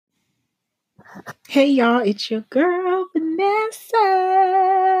Hey y'all, it's your girl Vanessa.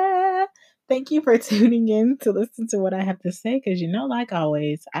 Thank you for tuning in to listen to what I have to say because like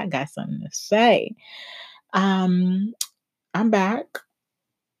always, I got something to say. Um, I'm back.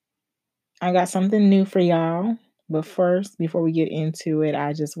 I got something new for y'all. But first, before we get into it,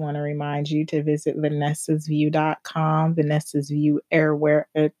 I just want to remind you to visit vanessasview.com, Vanessa's View everywhere,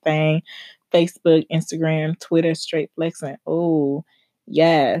 everything, Facebook, Instagram, Twitter, straight flexing. Oh,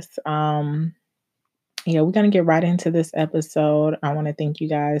 yes. Yeah, we're going to get right into this episode. I want to thank you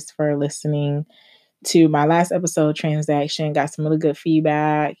guys for listening to my last episode, Transaction. Got some really good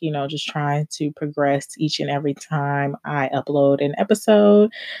feedback, just trying to progress each and every time I upload an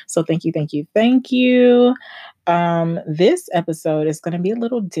episode. So thank you, thank you, thank you. This episode is going to be a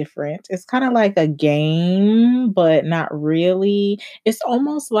little different. It's kind of like a game, but not really. It's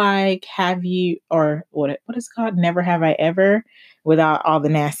almost like have you or what is it called? Never have I ever without all the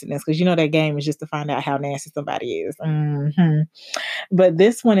nastiness because that game is just to find out how nasty somebody is. But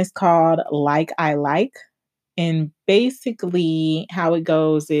this one is called Like I Like. And basically, how it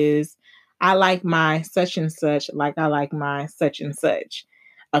goes is I like my such and such, like I like my such and such.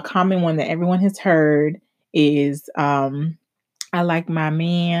 A common one that everyone has heard is I like my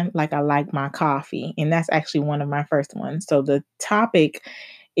man like I like my coffee. And that's actually one of my first ones. So the topic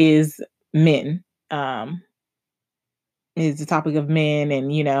is men. Is the topic of men. And,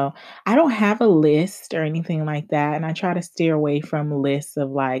 I don't have a list or anything like that. And I try to steer away from lists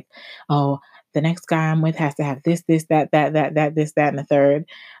of like, oh, the next guy I'm with has to have this, that, this, that, and the third.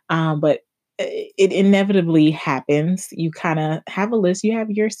 But it inevitably happens. You kind of have a list, you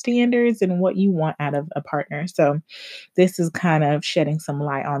have your standards and what you want out of a partner. So this is kind of shedding some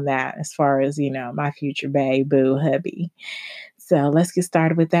light on that as far as, my future bae, boo, hubby. So let's get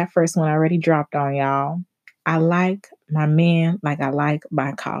started with that first one I already dropped on y'all. I like my men like I like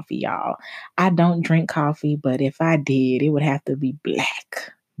my coffee, y'all. I don't drink coffee, but if I did, it would have to be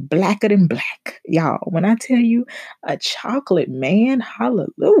black. Blacker than black. Y'all, when I tell you a chocolate man,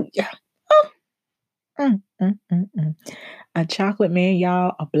 hallelujah. Oh, mm, mm, mm, mm. A chocolate man,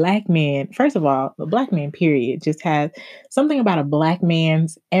 y'all, a black man. First of all, the black man, period, just has something about a black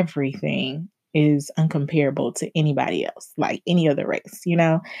man's everything is uncomparable to anybody else, like any other race.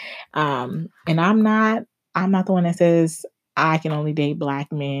 And I'm not the one that says I can only date black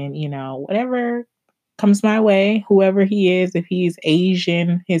men, whatever comes my way, whoever he is, if he's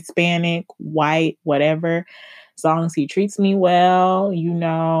Asian, Hispanic, white, whatever, as long as he treats me well, he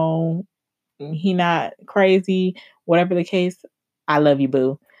not crazy, whatever the case, I love you,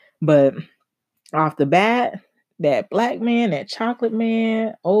 boo. But off the bat, that black man, that chocolate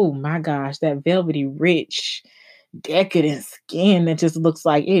man, oh my gosh, that velvety rich decadent skin that just looks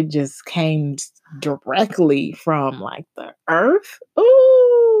like it just came directly from like the earth.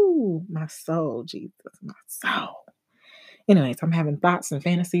 Ooh, my soul, Jesus, my soul. Anyways, I'm having thoughts and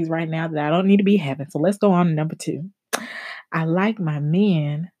fantasies right now that I don't need to be having. So let's go on to number 2. I like my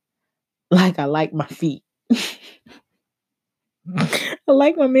men like I like my feet. I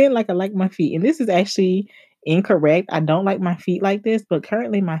like my men like I like my feet. And this is actually incorrect. I don't like my feet like this, but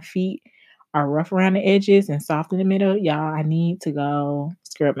currently my feet are rough around the edges and soft in the middle. Y'all, I need to go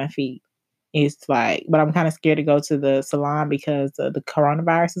scrub my feet. It's like, but I'm kind of scared to go to the salon because the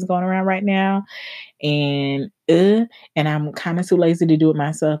coronavirus is going around right now. And I'm kind of too lazy to do it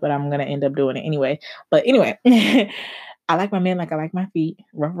myself, but I'm gonna end up doing it anyway. But anyway, I like my man like I like my feet,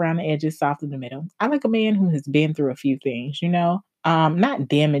 rough around the edges, soft in the middle. I like a man who has been through a few things, not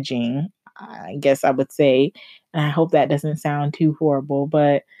damaging, I guess I would say. And I hope that doesn't sound too horrible,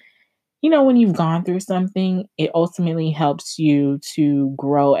 but when you've gone through something, it ultimately helps you to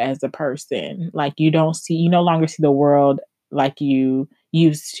grow as a person. Like you no longer see the world like you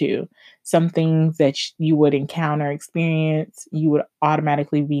used to. Some things that you would encounter, experience, you would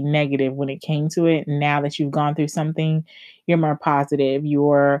automatically be negative when it came to it. Now that you've gone through something, you're more positive.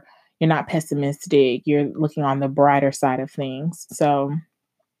 You're not pessimistic. You're looking on the brighter side of things. So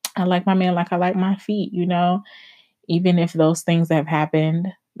I like my man like I like my feet, even if those things have happened,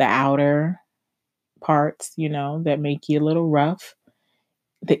 the outer parts, that make you a little rough.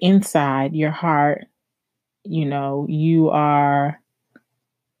 The inside, your heart, you are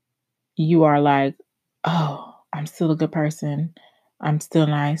like, oh, I'm still a good person. I'm still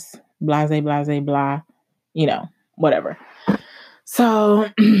nice. Blase, blase, blah, whatever. So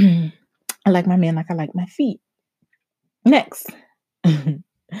I like my man like I like my feet. Next.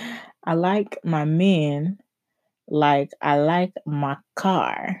 I like my men like I like my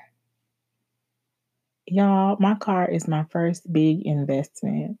car. Y'all, my car is my first big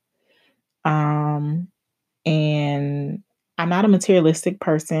investment. Um, and I'm not a materialistic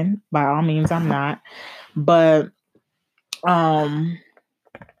person. By all means, I'm not. But um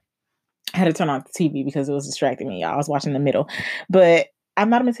I had to turn off the TV because it was distracting me. I was watching the middle. But I'm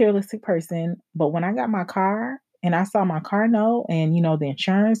not a materialistic person. But when I got my car and I saw my car note and, the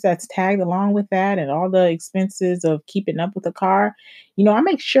insurance that's tagged along with that and all the expenses of keeping up with the car, I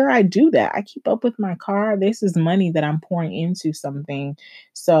make sure I do that. I keep up with my car. This is money that I'm pouring into something.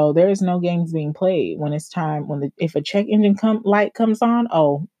 So there is no games being played when it's time if a check engine light comes on,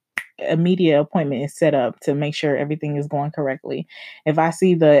 oh, immediate appointment is set up to make sure everything is going correctly. If I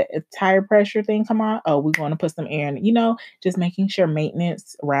see the tire pressure thing come on, oh, we're going to put some air in, just making sure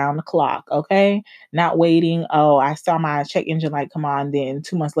maintenance around the clock. Okay. Not waiting. Oh, I saw my check engine light come on. Then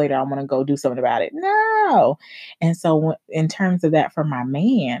 2 months later, I want to go do something about it. No. And so in terms of that for my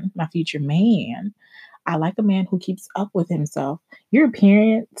man, my future man, I like a man who keeps up with himself. Your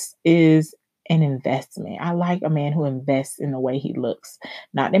appearance is an investment. I like a man who invests in the way he looks,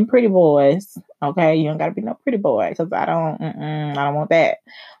 not them pretty boys. Okay, you don't gotta be no pretty boy because I don't want that.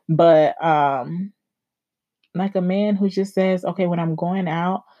 But like a man who just says, okay, when I'm going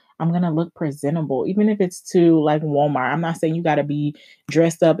out, I'm gonna look presentable, even if it's to like Walmart. I'm not saying you gotta be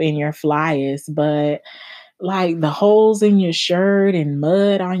dressed up in your flyest, but like the holes in your shirt and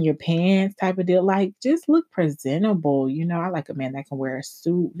mud on your pants type of deal. Like just look presentable. I like a man that can wear a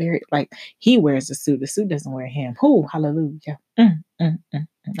suit very like he wears a suit. The suit doesn't wear him. Who hallelujah.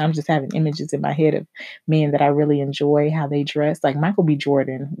 I'm just having images in my head of men that I really enjoy how they dress. Like Michael B.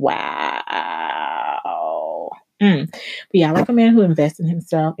 Jordan. Wow. But yeah, I like a man who invests in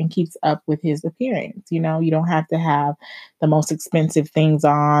himself and keeps up with his appearance. You don't have to have the most expensive things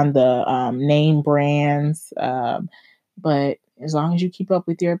on, the name brands. But as long as you keep up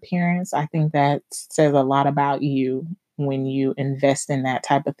with your appearance, I think that says a lot about you when you invest in that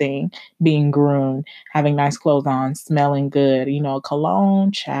type of thing, being groomed, having nice clothes on, smelling good.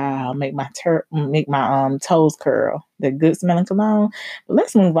 Cologne, child, make my toes curl. The good smelling cologne. But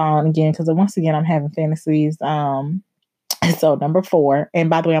let's move on again because once again I'm having fantasies. So number 4, and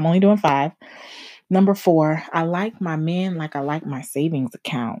by the way, I'm only doing 5. Number 4, I like my men like I like my savings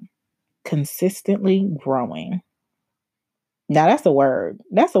account, consistently growing. Now that's a word.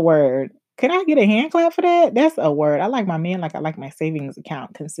 That's a word. Can I get a hand clap for that? That's a word. I like my men like I like my savings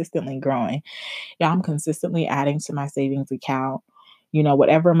account, consistently growing. Yeah, I'm consistently adding to my savings account.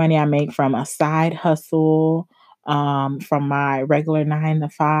 Whatever money I make from a side hustle, from my regular 9 to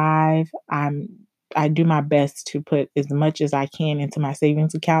 5, I do my best to put as much as I can into my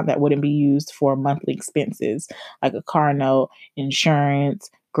savings account that wouldn't be used for monthly expenses like a car note,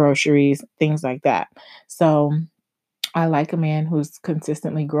 insurance, groceries, things like that. So I like a man who's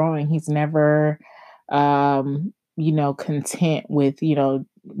consistently growing. He's never, content with,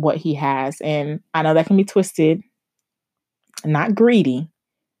 what he has. And I know that can be twisted, not greedy,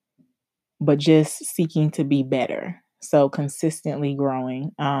 but just seeking to be better. So consistently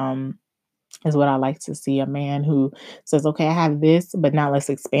growing. Is what I like to see. A man who says, okay, I have this, but now let's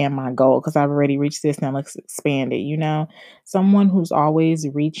expand my goal because I've already reached this. Now let's expand it. Someone who's always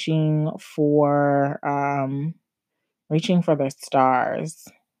reaching for the stars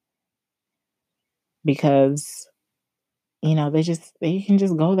because, they can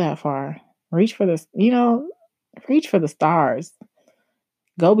just go that far. Reach for reach for the stars,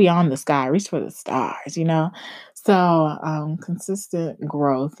 go beyond the sky, reach for the stars. So, consistent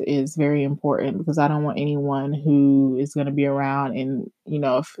growth is very important because I don't want anyone who is going to be around and,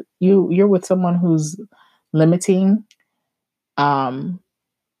 if you're with someone who's limiting, um,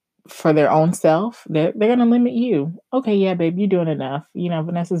 for their own self, they're going to limit you. Okay, yeah, babe, you're doing enough.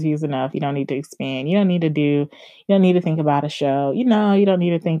 Vanessa's views enough. You don't need to expand. You don't need to think about a show. You don't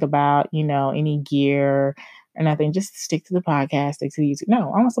need to think about, any gear or nothing. Just stick to the podcast, stick to the YouTube.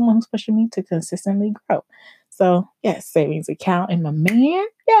 No, I want someone who's pushing me to consistently grow. So, yes, savings account and my man.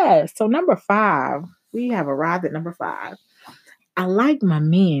 Yes. So, number 5, we have arrived at number 5. I like my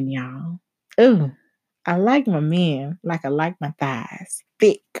men, y'all. Ooh, I like my men like I like my thighs.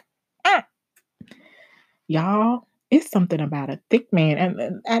 Thick. Ah, y'all, it's something about a thick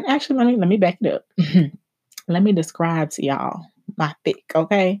man. And actually, let me back it up. Let me describe to y'all my thick.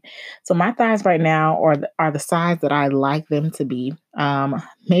 Okay, so my thighs right now are the size that I like them to be.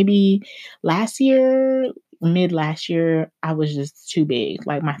 Maybe mid last year, I was just too big.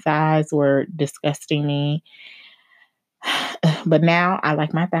 Like my thighs were disgusting me. But now I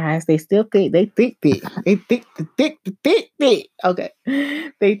like my thighs. They still thick. They thick, thick. They thick, thick, thick, thick. Okay.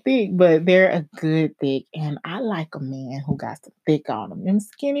 They thick, but they're a good thick. And I like a man who got some thick on them. Them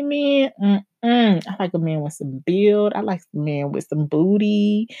skinny men, I like a man with some build. I like a man with some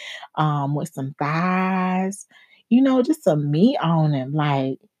booty, with some thighs. just some meat on him.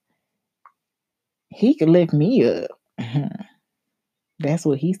 Like, he could lift me up. That's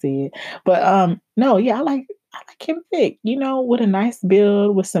what he said. But no, yeah, I like him thick, with a nice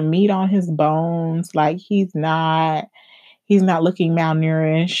build, with some meat on his bones. Like he's not looking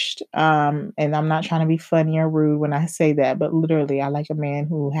malnourished. And I'm not trying to be funny or rude when I say that, but literally I like a man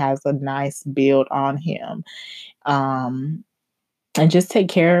who has a nice build on him. Um and just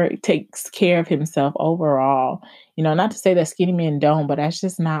takes care of himself overall. Not to say that skinny men don't, but that's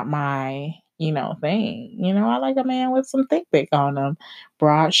just not my, thing. I like a man with some thick on him,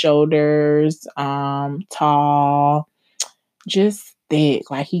 broad shoulders, tall, just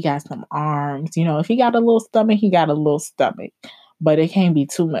thick, like he got some arms. If he got a little stomach, he got a little stomach, but it can't be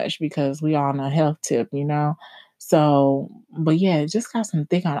too much because we on a health tip. So, but yeah, just got some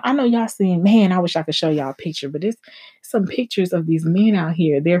thick on. I know y'all seen, man, I wish I could show y'all a picture, but it's some pictures of these men out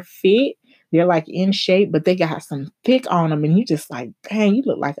here. They're fit, they're like in shape, but they got some thick on them, and you just like, dang, you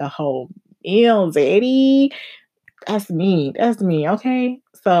look like a whole meal, Eddie. That's me. That's me. Okay.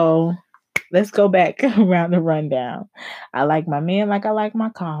 So let's go back around the rundown. I like my man like I like my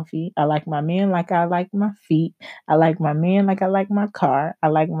coffee. I like my man like I like my feet. I like my man like I like my car. I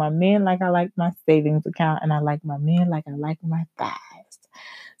like my man like I like my savings account. And I like my man like I like my thighs.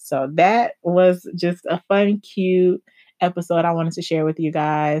 So that was just a fun, cute episode I wanted to share with you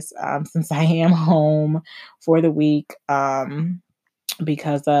guys, since I am home for the week,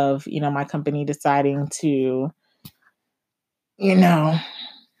 because of, my company deciding to, you know,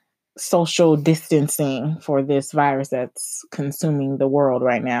 social distancing for this virus that's consuming the world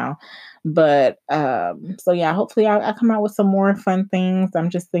right now. But so yeah, hopefully I'll come out with some more fun things. I'm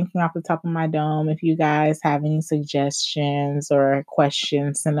just thinking off the top of my dome. If you guys have any suggestions or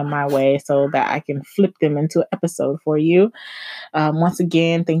questions, send them my way so that I can flip them into an episode for you. Once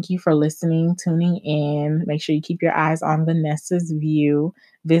again, thank you for listening, tuning in. Make sure you keep your eyes on Vanessa's View.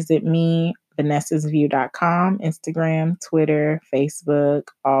 Visit me, vanessasview.com, Instagram, Twitter, Facebook,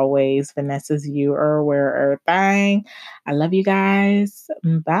 always Vanessa's View or where everything. I love you guys.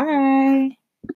 Bye.